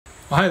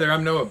Well, hi there,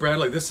 I'm Noah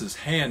Bradley. This is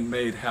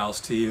Handmade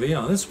House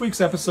TV. On this week's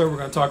episode, we're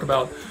going to talk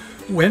about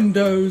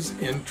windows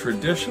in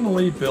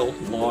traditionally built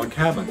log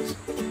cabins.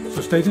 So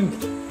stay tuned.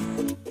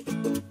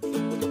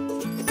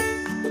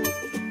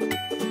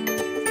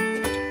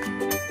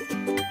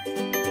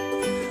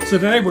 So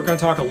today we're going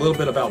to talk a little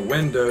bit about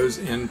windows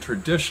in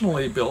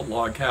traditionally built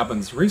log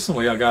cabins.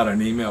 Recently I got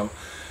an email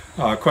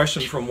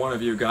question from one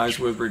of you guys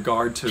with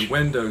regard to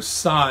window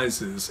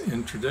sizes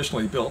in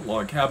traditionally built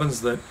log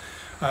cabins that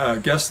I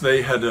guess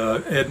they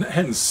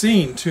hadn't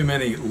seen too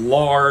many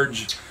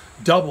large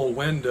double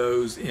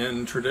windows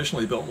in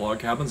traditionally built log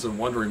cabins and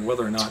wondering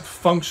whether or not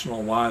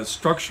functional wise,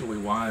 structurally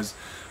wise,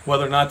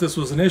 whether or not this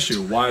was an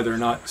issue, why they're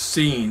not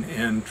seen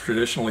in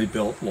traditionally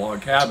built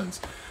log cabins.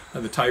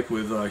 The type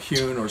with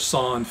hewn or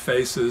sawn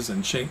faces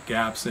and chink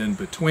gaps in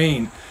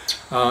between,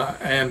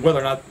 and whether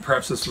or not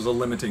perhaps this was a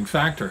limiting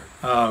factor.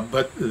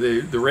 But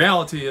the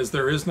reality is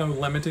there is no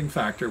limiting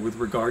factor with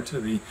regard to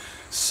the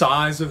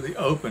size of the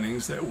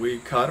openings that we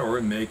cut or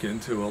make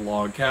into a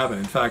log cabin.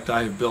 In fact,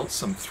 I have built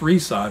some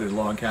three-sided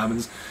log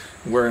cabins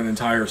where an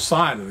entire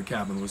side of the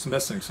cabin was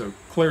missing, so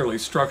clearly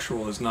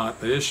structural is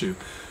not the issue.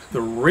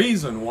 The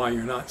reason why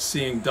you're not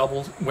seeing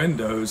double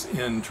windows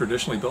in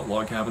traditionally built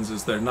log cabins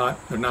is they're not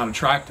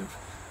attractive.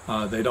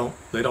 They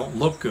don't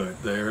look good.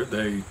 They're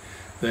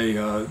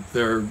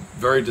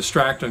very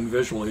distracting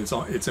visually.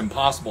 It's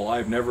impossible.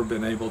 I've never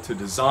been able to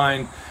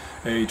design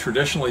a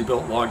traditionally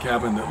built log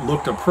cabin that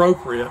looked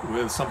appropriate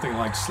with something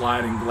like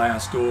sliding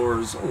glass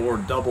doors or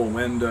double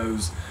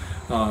windows.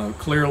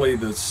 Clearly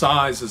the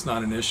size is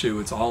not an issue.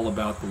 It's all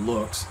about the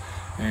looks.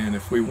 And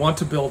if we want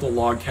to build a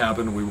log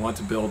cabin, we want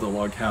to build a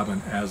log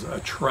cabin as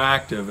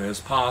attractive as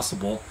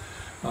possible.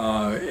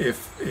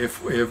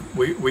 If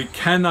we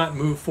cannot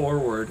move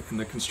forward in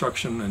the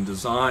construction and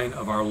design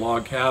of our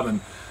log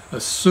cabin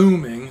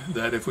assuming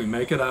that if we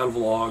make it out of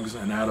logs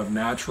and out of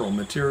natural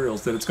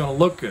materials that it's going to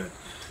look good.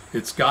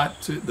 It's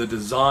got to, the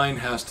design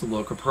has to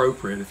look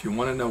appropriate. If you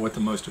want to know what the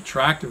most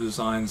attractive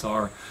designs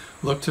are,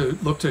 look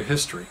to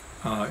history.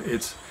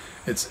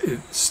 It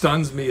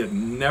stuns me, it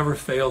never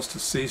fails to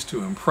cease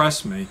to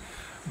impress me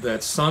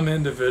that some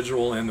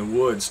individual in the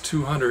woods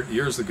 200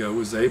 years ago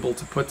was able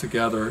to put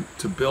together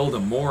to build a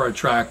more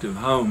attractive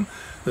home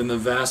than the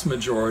vast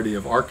majority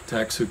of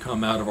architects who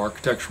come out of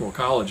architectural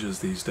colleges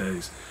these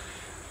days.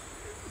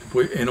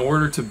 In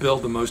order to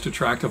build the most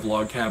attractive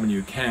log cabin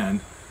you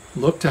can,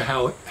 look to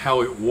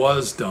how it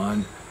was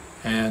done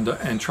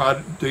and try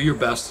to do your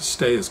best to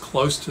stay as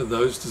close to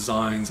those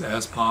designs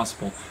as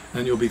possible,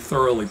 and you'll be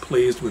thoroughly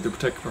pleased with the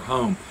particular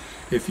home.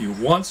 If you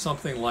want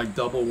something like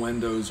double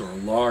windows or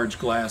large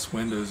glass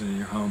windows in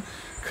your home,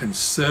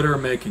 consider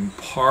making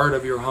part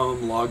of your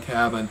home log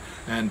cabin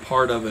and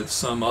part of it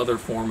some other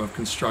form of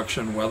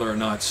construction, whether or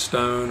not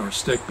stone or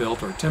stick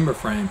built or timber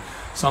frame,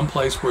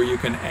 someplace where you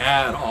can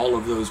add all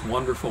of those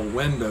wonderful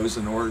windows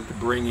in order to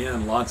bring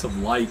in lots of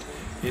light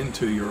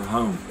into your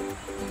home.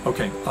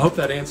 Okay, I hope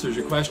that answers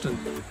your question.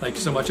 Thank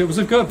you so much. It was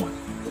a good one,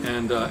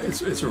 and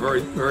it's a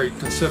very, very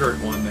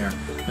considerate one there.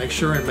 Make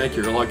sure and make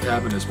your log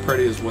cabin as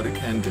pretty as what it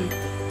can be.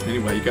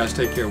 Anyway, you guys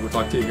take care. We'll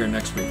talk to you here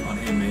next week on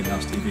Handmade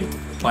House TV.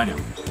 Bye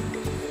now.